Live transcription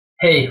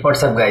Hey,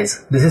 what's up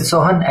guys? This is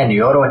Sohan and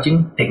you're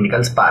watching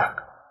Technical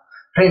Spark.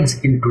 Friends,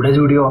 in today's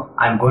video,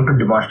 I'm going to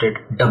demonstrate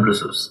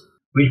WSUS,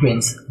 which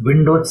means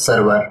Windows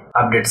Server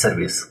Update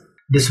Service.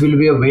 This will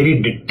be a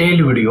very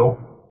detailed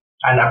video,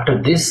 and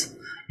after this,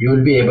 you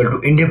will be able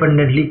to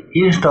independently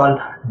install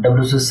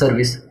WSUS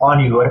service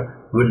on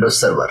your Windows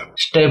Server,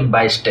 step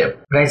by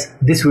step. Guys,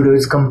 this video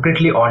is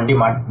completely on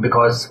demand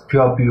because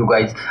few of you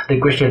guys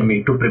requested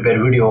me to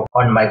prepare video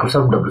on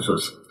Microsoft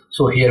WSUS.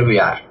 So here we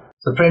are.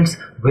 So friends,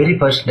 very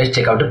first let's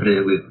check out the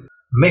preview.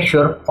 Make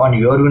sure on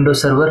your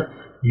Windows Server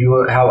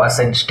you have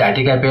assigned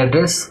static IP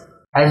address,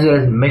 as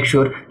well as make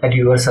sure that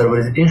your server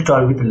is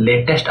installed with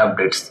latest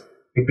updates.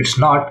 If it's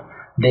not,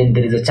 then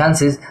there is a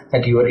chances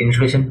that your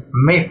installation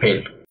may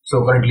fail.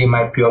 So currently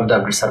my few of the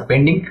updates are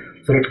pending,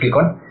 so let's click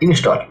on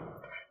install.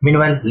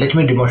 Meanwhile, let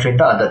me demonstrate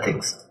the other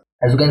things.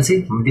 As you can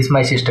see, this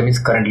my system is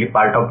currently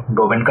part of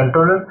domain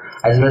controller,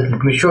 as well as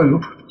let me show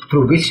you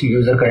through which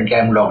user currently I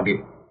am logged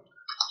in.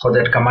 For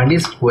that command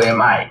is who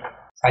am I,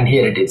 and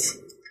here it is.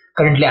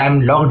 Currently I am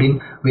logged in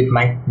with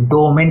my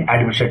domain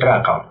administrator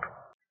account,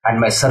 and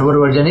my server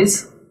version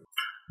is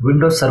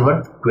Windows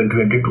Server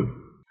 2022.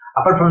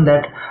 Apart from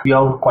that, you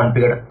have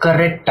configured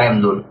correct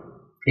time zone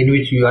in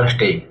which you are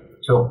staying.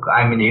 So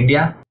I am in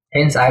India,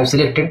 hence I have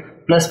selected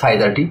plus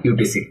 5:30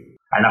 UTC.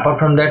 And apart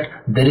from that,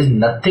 there is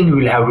nothing you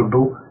will have to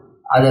do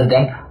other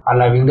than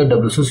allowing the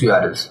WSUS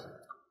URLs,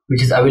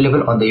 which is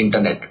available on the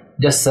internet.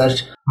 Just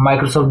search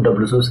Microsoft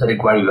WSUS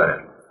required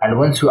URL, and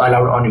once you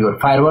allowed on your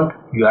firewall,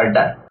 you are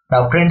done.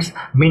 Now friends,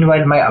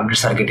 meanwhile my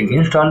updates are getting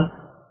installed.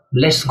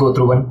 Let's go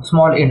through one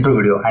small intro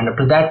video, and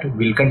after that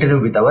we'll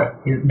continue with our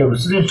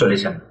WSUS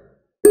installation.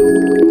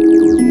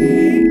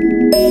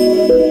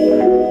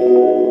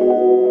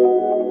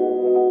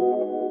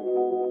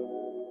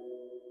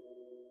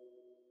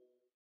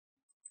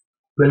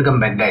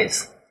 Welcome back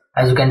guys.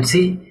 As you can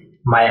see,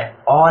 my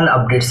all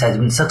updates has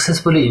been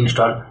successfully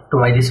installed to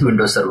my this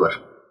Windows Server.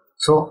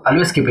 So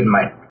always keep in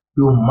mind,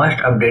 you must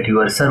update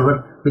your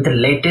server with the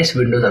latest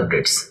Windows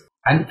updates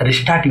and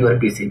restart your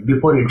PC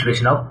before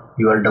installation of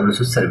your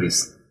WSUS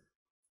service.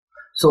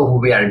 So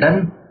we are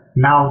done.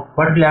 Now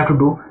what we'll have to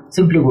do,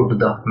 simply go to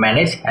the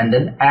manage and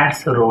then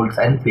adds roles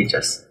and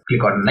features.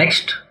 Click on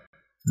next,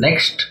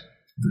 next,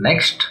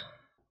 next,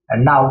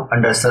 and now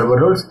under server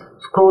roles,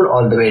 scroll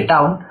all the way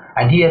down,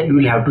 and here you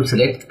will have to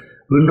select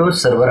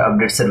Windows Server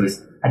Update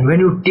Service, and when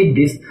you tick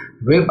this,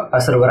 Web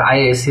Server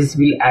IISs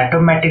will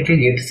automatically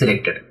get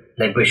selected.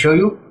 Let me show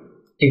you.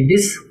 Tick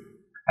this,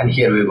 and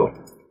here we go.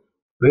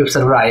 Web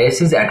Server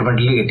IIS is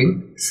automatically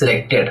getting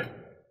selected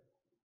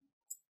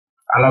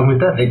along with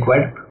the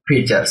required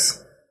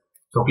features.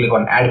 So click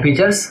on add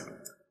features.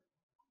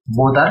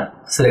 Both are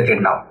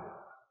selected now.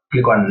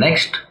 Click on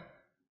next.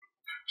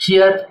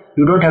 Here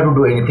you don't have to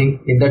do anything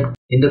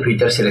in the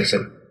feature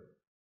selection.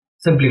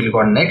 Simply click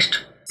on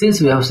next.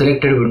 Since we have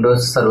selected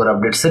Windows Server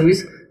Update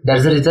Service,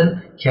 that's the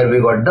reason here we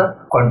got the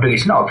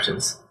configuration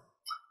options.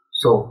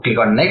 So click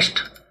on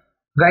next.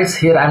 Guys,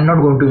 here I am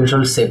not going to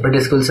install separate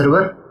SQL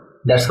server.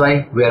 That's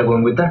why we are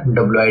going with the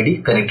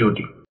WID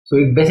connectivity. So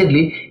it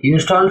basically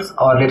installs,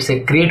 or let's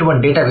say create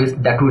one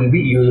database that will be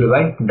used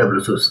by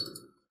WSUS.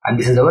 And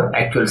this is our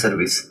actual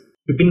service.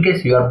 If in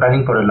case you are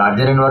planning for a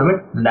larger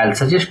environment, then I'll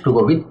suggest to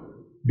go with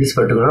this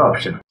particular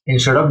option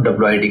instead of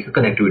WID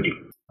connectivity.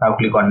 Now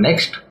click on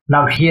next.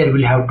 Now here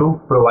we'll have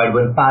to provide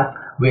one path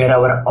where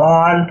our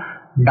all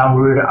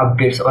downloaded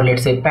updates, or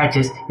let's say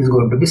patches, is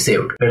going to be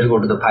saved. Let's go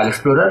to the file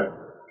explorer,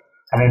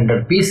 and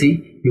under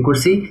PC you could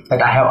see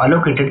that I have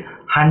allocated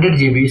 100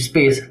 GB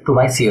space to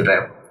my C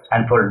drive,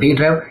 and for D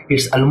drive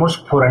it's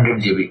almost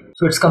 400 GB.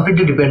 So it's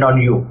completely depend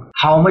on you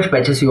how much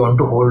patches you want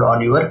to hold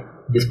on your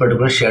this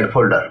particular shared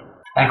folder.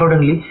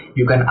 Accordingly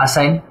you can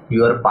assign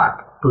your path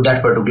to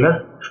that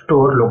particular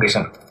store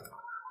location.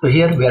 So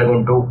here we are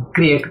going to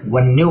create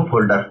one new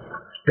folder.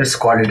 Let's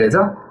call it as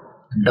a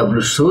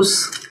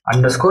WSUS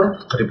underscore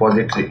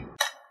repository.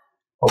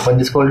 Open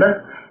this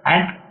folder,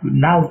 and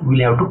now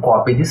we'll have to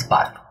copy this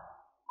path.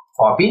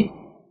 Copy,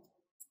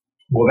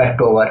 go back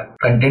to our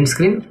content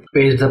screen,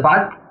 paste the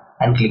path,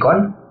 and click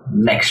on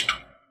next.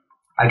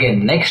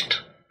 Again next.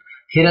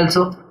 Here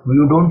also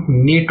you don't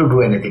need to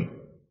do anything.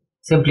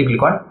 Simply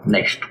click on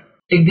next.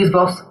 Tick this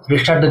box,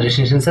 restart the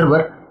destination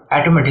server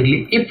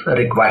automatically if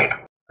required.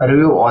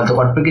 Review all the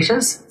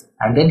configurations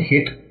and then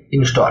hit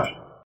install.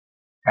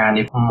 And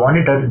if you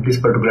monitor this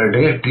particular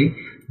directory,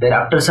 then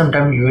after some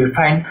time you will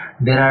find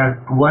there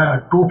are 1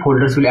 or 2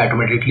 folders will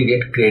automatically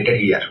get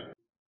created here.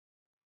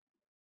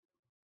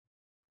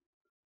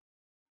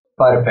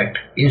 Perfect.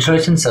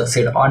 Installation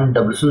succeed on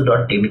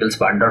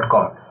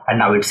wsus.technicalspark.com, and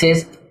now it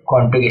says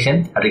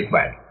configuration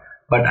required.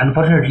 But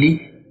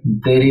unfortunately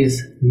there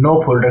is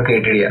no folder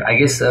created here. I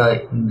guess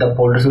the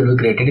folders will be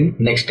created in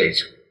next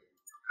stage.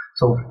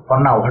 So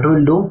for now what we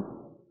will do,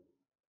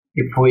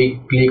 if we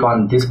click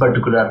on this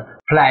particular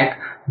flag,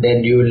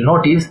 then you will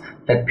notice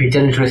that feature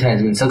installation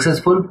has been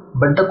successful,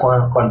 but the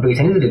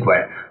configuration is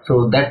required.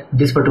 So that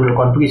this particular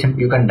configuration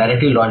you can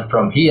directly launch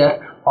from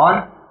here,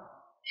 or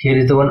here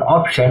is the one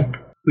option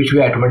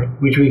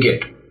which we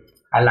get,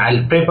 and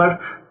I'll prefer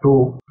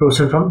to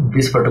proceed from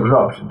this particular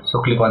option.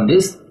 So click on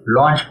this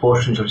launch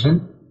post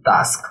installation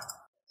task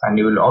and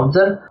you will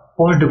observe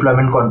post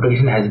deployment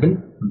configuration has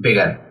been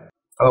begun.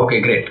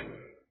 Okay, great.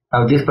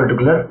 Now this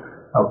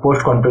particular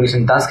post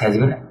configuration task has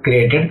been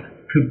created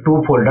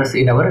 2 folders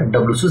in our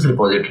WSUS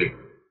repository.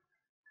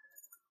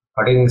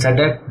 What is inside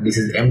that? This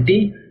is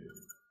empty,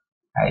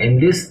 and in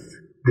this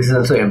is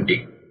also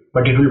empty,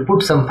 but it will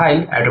put some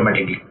file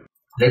automatically.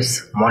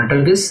 Let's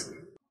monitor this.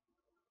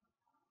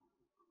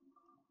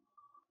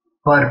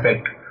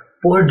 Perfect.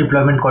 Post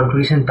deployment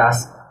configuration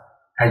task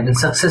has been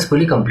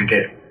successfully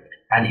completed,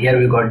 and here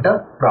we got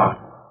the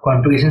prompt: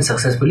 configuration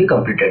successfully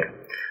completed.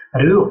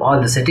 Review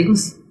all the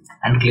settings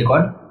and click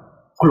on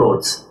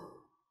close.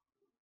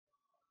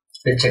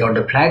 Let's check out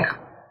the flag.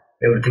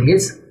 Everything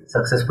is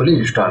successfully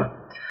installed.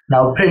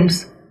 Now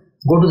friends,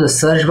 go to the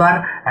search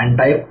bar and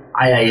type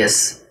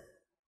IIS,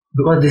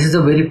 because this is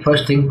the very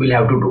first thing we'll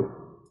have to do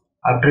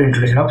after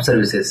installation of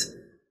services.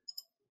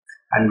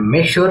 And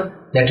make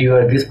sure that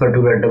this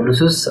particular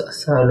WSUS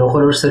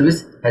localhost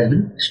service has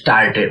been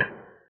started.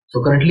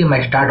 So currently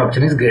my start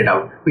option is grayed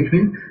out, which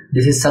means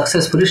this is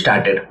successfully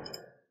started.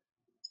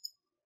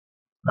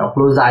 Now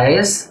close the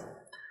IIS,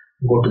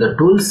 go to the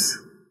tools,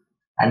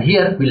 and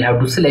here we'll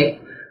have to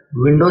select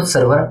Windows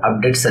Server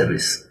Update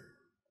Service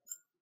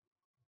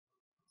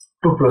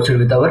to proceed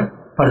with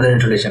our further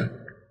installation.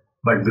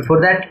 But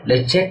before that,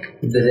 let's check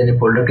if there is any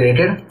folder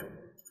created.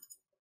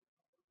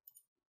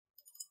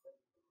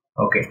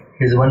 Okay,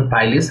 here's one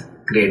file is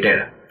created.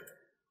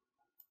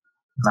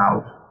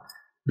 Now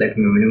let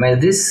me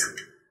minimize this.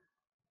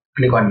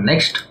 Click on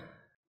next.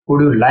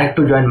 Would you like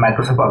to join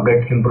Microsoft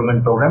Update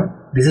Improvement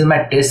Program? This is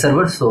my test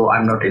server, so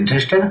I'm not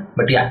interested,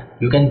 but yeah,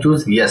 you can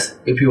choose yes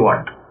if you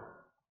want.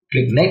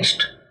 Click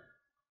next.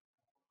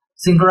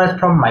 Synchronize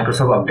from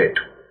Microsoft Update,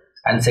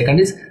 and second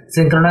is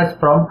synchronize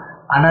from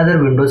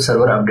another Windows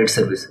Server Update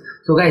service.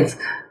 So guys,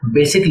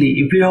 basically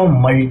if you have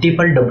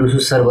multiple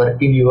WSUS server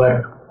in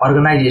your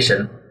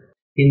organization,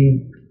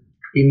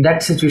 in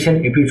that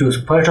situation, if you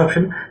choose first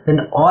option, then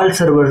all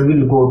servers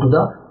will go to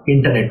the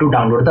internet to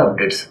download the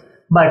updates.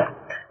 But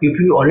if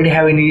you already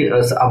have any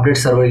update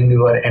server in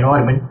your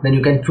environment, then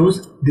you can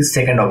choose this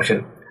second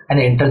option and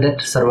enter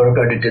that server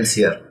details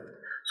here,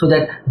 so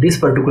that this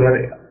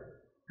particular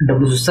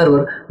WSUS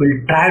server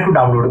will try to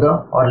download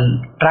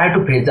or try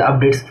to fetch the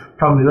updates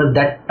from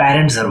that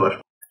parent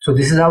server. So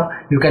this is how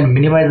you can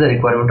minimize the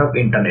requirement of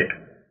internet,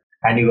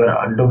 and your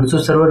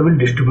WSUS server will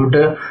distribute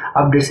the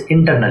updates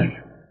internally.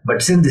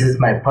 But since this is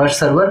my first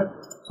server,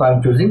 so I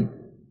am choosing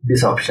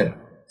this option,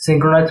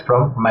 synchronize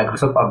from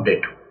Microsoft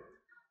Update.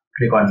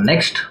 Click on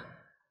next.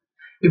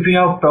 If you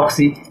have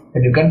proxy,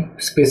 then you can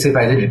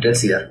specify the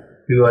details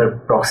here,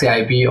 your proxy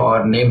IP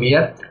or name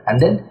here, and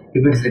then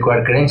if it is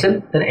required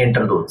credential, then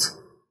enter those.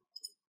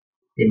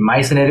 In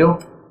my scenario,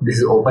 this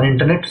is open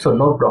internet, so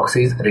no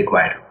proxy is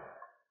required.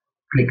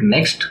 Click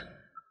next.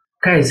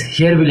 Guys,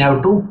 here we'll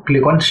have to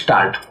click on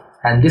start,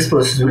 and this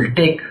process will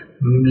take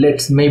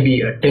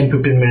maybe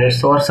 10-15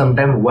 minutes or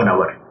sometime 1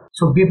 hour.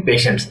 So be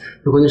patient,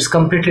 because it's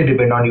completely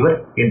depend on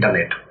your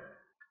internet.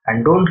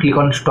 And don't click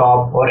on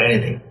stop or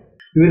anything.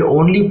 You will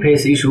only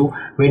face issue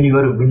when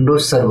your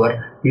Windows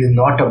server is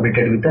not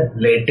updated with the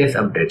latest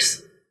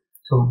updates.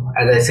 So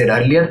as I said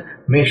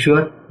earlier, make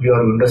sure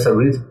your Windows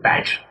server is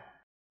patched.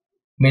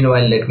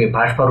 Meanwhile, let me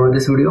fast forward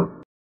this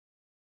video.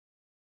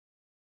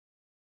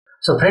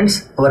 So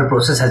friends, our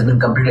process has been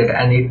completed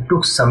and it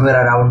took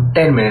somewhere around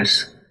 10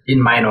 minutes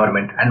in my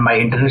environment, and my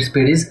internet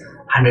speed is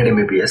 100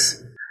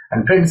 Mbps.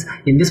 And friends,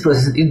 in this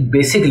process it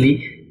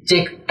basically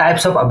check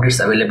types of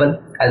updates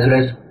available as well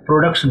as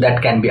products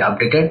that can be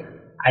updated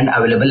and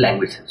available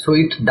language. So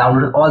it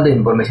downloads all the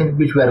information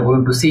which we are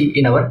going to see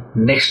in our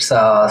next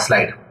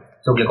slide.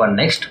 So click on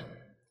next.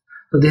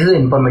 So this is the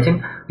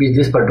information which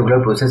this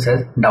particular process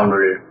has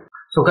downloaded.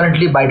 So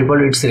currently by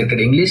default it's selected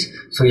English.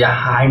 So yeah,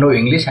 I know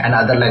English, and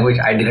other language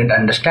I didn't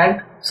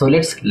understand, so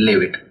let's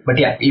leave it. But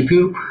yeah, if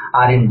you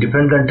are in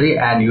different country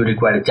and you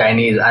require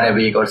Chinese,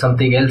 Arabic or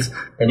something else,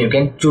 then you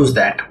can choose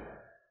that.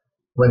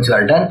 Once you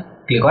are done,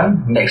 click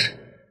on next.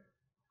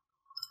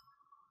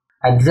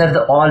 And these are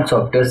the all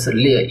softwares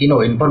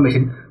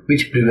information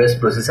which previous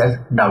process has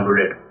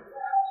downloaded.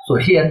 So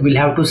here we'll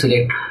have to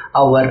select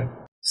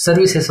our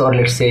services, or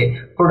let's say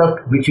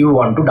product which you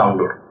want to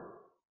download.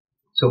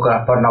 So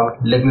for now,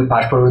 let me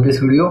fast forward this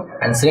video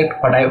and select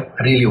what I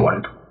really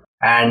want.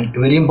 And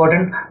very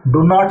important,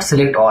 do not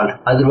select all,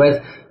 otherwise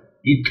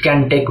it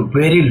can take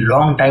very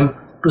long time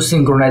to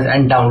synchronize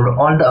and download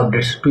all the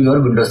updates to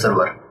your Windows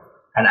server,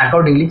 and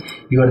accordingly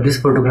this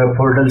particular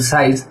folder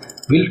size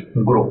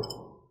will grow.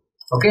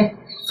 Okay,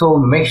 so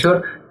make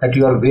sure that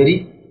you are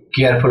very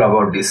careful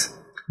about this.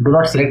 Do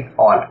not select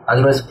all,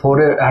 otherwise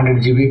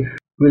 400 GB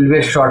will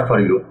be short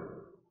for you,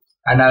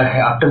 and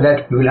after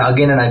that you will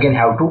again and again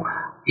have to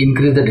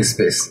increase the disk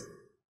space.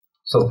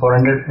 So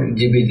 400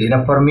 GB is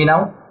enough for me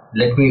now.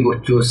 Let me go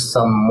choose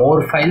some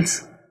more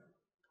files.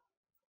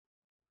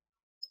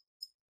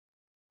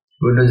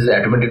 Windows is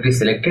automatically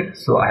selected,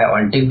 so I have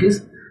unticked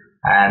this,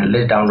 and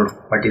let's download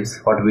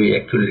what we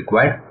actually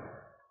required.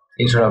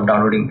 instead of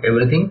downloading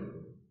everything.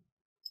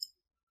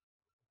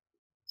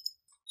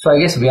 So I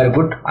guess we are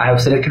good. I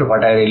have selected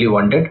what I really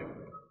wanted.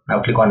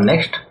 Now click on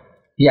next.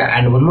 Yeah,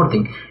 and one more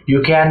thing,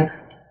 you can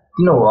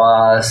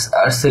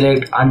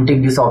select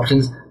untick these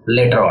options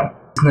later on.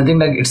 It's nothing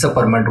like it's a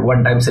permanent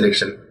one-time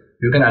selection.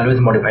 You can always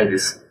modify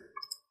this.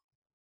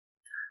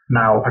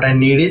 Now what I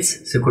need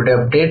is security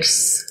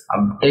updates,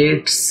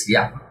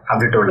 yeah,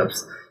 update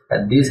rollups.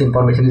 This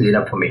information is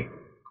enough for me.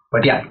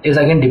 But yeah, it's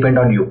again depend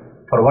on you.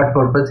 For what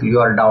purpose you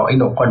are now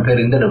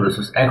configuring the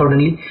WSUS.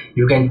 Accordingly,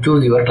 you can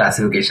choose your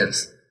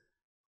classifications.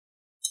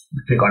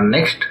 Click on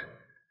next.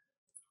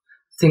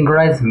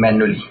 Synchronize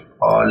manually,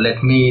 or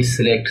let me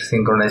select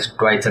synchronize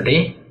twice a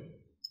day.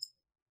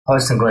 Our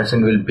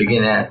synchronization will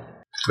begin at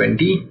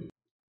 20,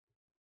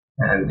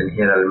 and then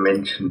here I'll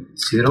mention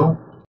 0.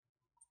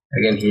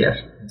 Again here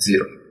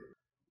 0.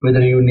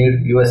 Whether you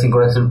need your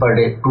synchronization per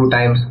day 2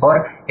 times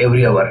or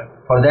every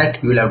hour, for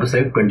that you will have to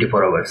select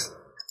 24 hours.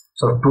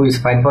 So 2 is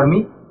fine for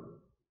me.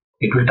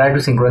 It will try to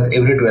synchronize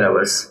every 12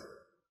 hours.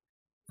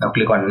 Now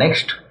click on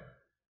next.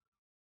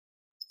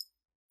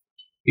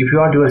 If you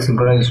want your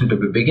synchronization to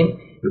be begin,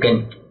 you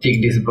can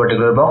tick this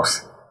particular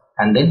box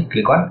and then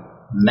click on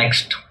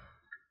next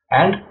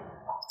and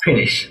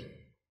finish.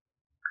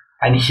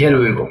 And here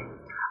we go.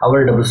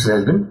 Our WSUS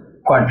has been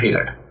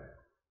configured.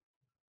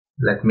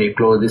 Let me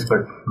close this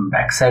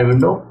backside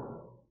window.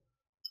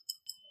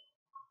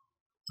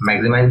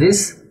 Maximize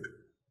this.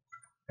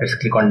 Let's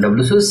click on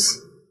WSUS.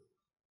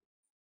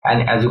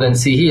 And as you can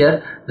see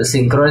here, the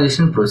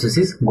synchronization process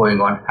is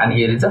going on, and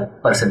here is the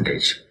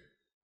percentage.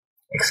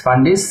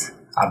 Expand this,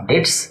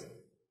 updates.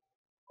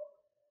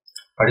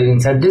 What is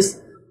inside this?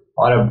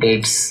 All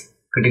updates,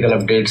 critical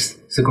updates,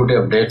 security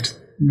updates,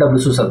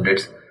 WSUS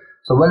updates.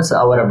 So once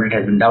our update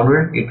has been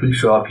downloaded, it will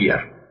show up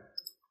here.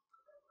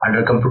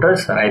 Under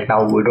computers, right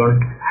now we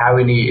don't have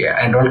any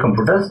Android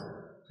computers,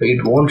 so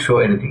it won't show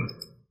anything.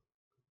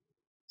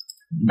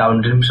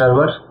 Downstream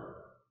server.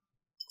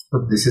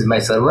 So this is my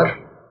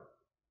server.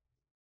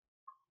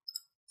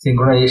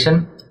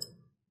 Synchronization.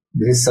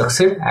 This is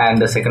succeed,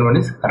 and the second one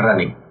is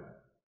running.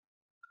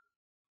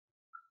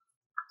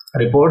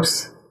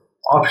 Reports,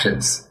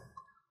 options.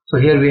 So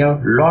here we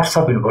have lots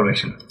of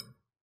information.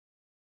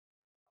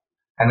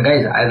 And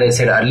guys, as I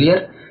said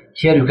earlier,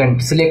 here you can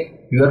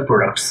select your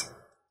products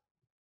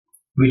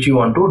which you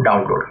want to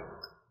download,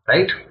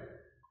 right?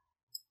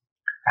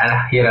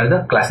 And here are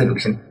the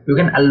classification. You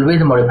can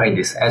always modify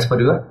this as per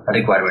your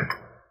requirement.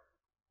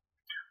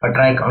 But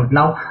right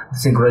now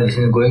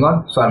synchronization is going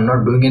on, so I'm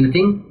not doing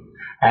anything,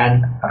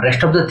 and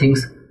rest of the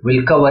things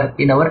we'll cover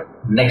in our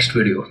next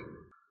video.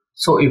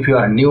 So if you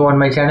are new on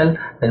my channel,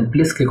 then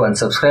please click on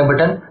subscribe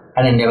button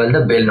and enable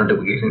the bell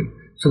notification,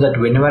 so that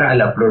whenever I'll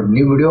upload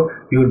new video,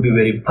 you will be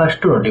very first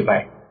to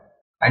notify.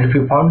 And if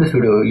you found this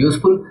video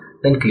useful,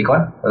 then click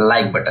on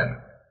like button.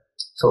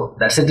 So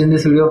that's it in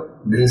this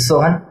video. This is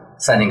Sohan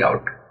signing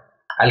out.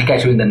 I'll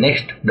catch you in the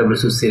next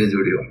WSUS series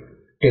video.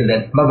 Till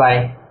then, bye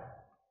bye.